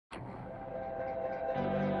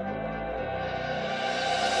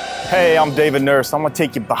Hey, I'm David Nurse. I'm gonna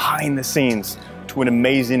take you behind the scenes to an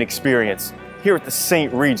amazing experience here at the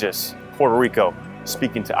St. Regis, Puerto Rico,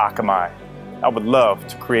 speaking to Akamai. I would love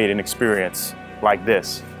to create an experience like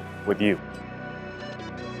this with you.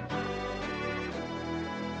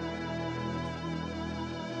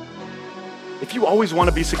 If you always want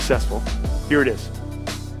to be successful, here it is.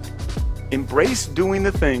 Embrace doing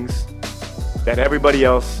the things that everybody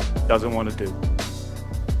else doesn't want to do.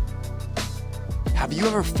 Have you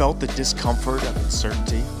ever felt the discomfort of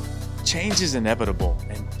uncertainty? Change is inevitable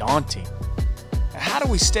and daunting. How do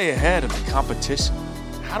we stay ahead of the competition?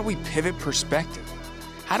 How do we pivot perspective?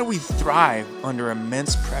 How do we thrive under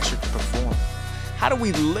immense pressure to perform? How do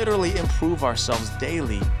we literally improve ourselves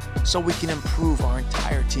daily so we can improve our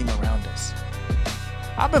entire team around us?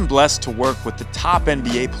 I've been blessed to work with the top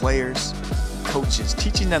NBA players, coaches,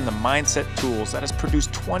 teaching them the mindset tools that has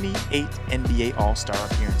produced 28 NBA All-Star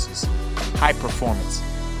appearances. High performance,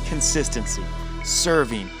 consistency,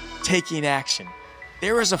 serving, taking action.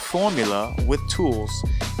 There is a formula with tools,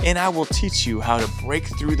 and I will teach you how to break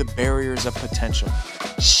through the barriers of potential,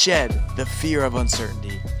 shed the fear of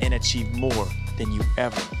uncertainty, and achieve more than you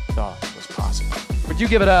ever thought was possible. Would you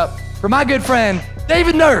give it up for my good friend,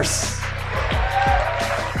 David Nurse?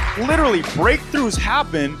 Literally, breakthroughs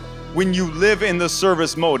happen when you live in the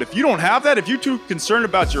service mode. If you don't have that, if you're too concerned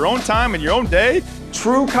about your own time and your own day,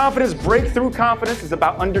 true confidence, breakthrough confidence is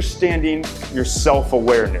about understanding your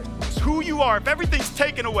self-awareness. It's who you are. If everything's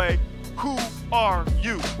taken away, who are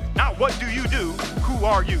you? Not what do you do, who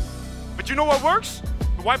are you? But you know what works?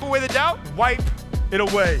 To wipe away the doubt, wipe it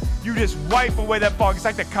away. You just wipe away that fog. It's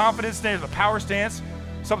like the confidence stance, the power stance,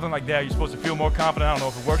 something like that. You're supposed to feel more confident. I don't know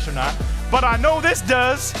if it works or not, but I know this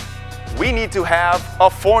does. We need to have a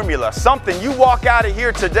formula, something you walk out of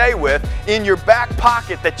here today with in your back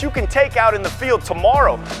pocket that you can take out in the field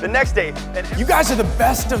tomorrow, the next day. And you guys are the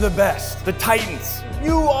best of the best, the Titans.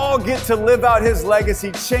 You all get to live out his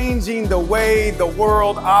legacy, changing the way the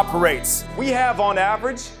world operates. We have, on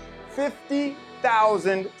average,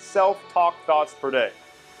 50,000 self-talk thoughts per day.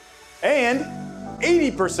 And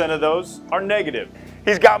 80% of those are negative.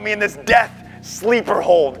 He's got me in this death sleeper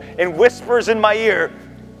hold and whispers in my ear,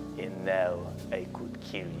 "And now I could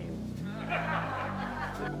kill you."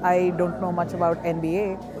 I don't know much about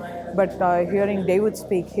NBA, but hearing David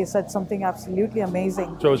speak, he said something absolutely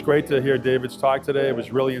amazing. So it was great to hear David's talk today. It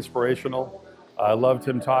was really inspirational. I loved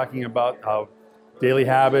him talking about how daily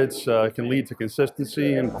habits can lead to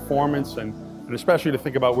consistency and performance, and especially to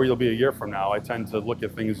think about where you'll be a year from now. I tend to look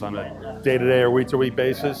at things on a day-to-day or week-to-week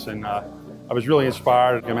basis, and I was really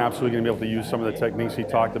inspired. I'm absolutely going to be able to use some of the techniques he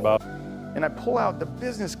talked about. And I pull out the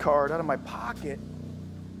business card out of my pocket,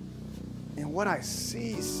 and what I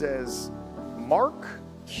see says, Mark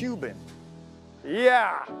Cuban.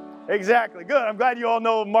 Yeah, exactly. Good. I'm glad you all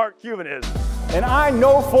know who Mark Cuban is. And I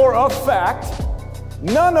know for a fact,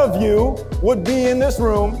 none of you would be in this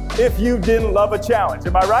room if you didn't love a challenge.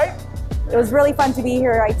 Am I right? It was really fun to be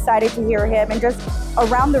here. I'm excited to hear him and just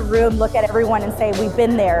around the room look at everyone and say we've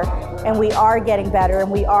been there and we are getting better and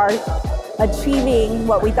we are achieving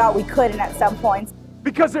what we thought we couldn't at some points.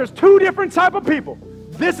 Because there's two different type of people.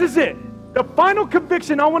 This is it. The final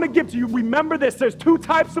conviction I want to give to you, remember this, there's two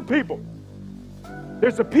types of people.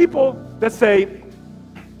 There's the people that say,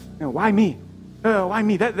 why me? Why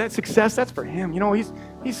me? That success, that's for him. You know, he's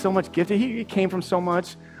so much gifted. He came from so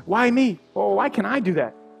much. Why me? Well, why can I do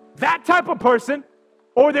that? That type of person.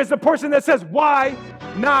 Or there's a person that says, why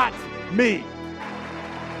not me?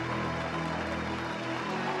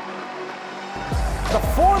 The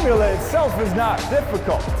formula itself is not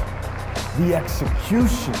difficult. The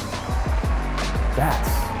execution,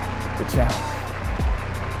 that's the challenge.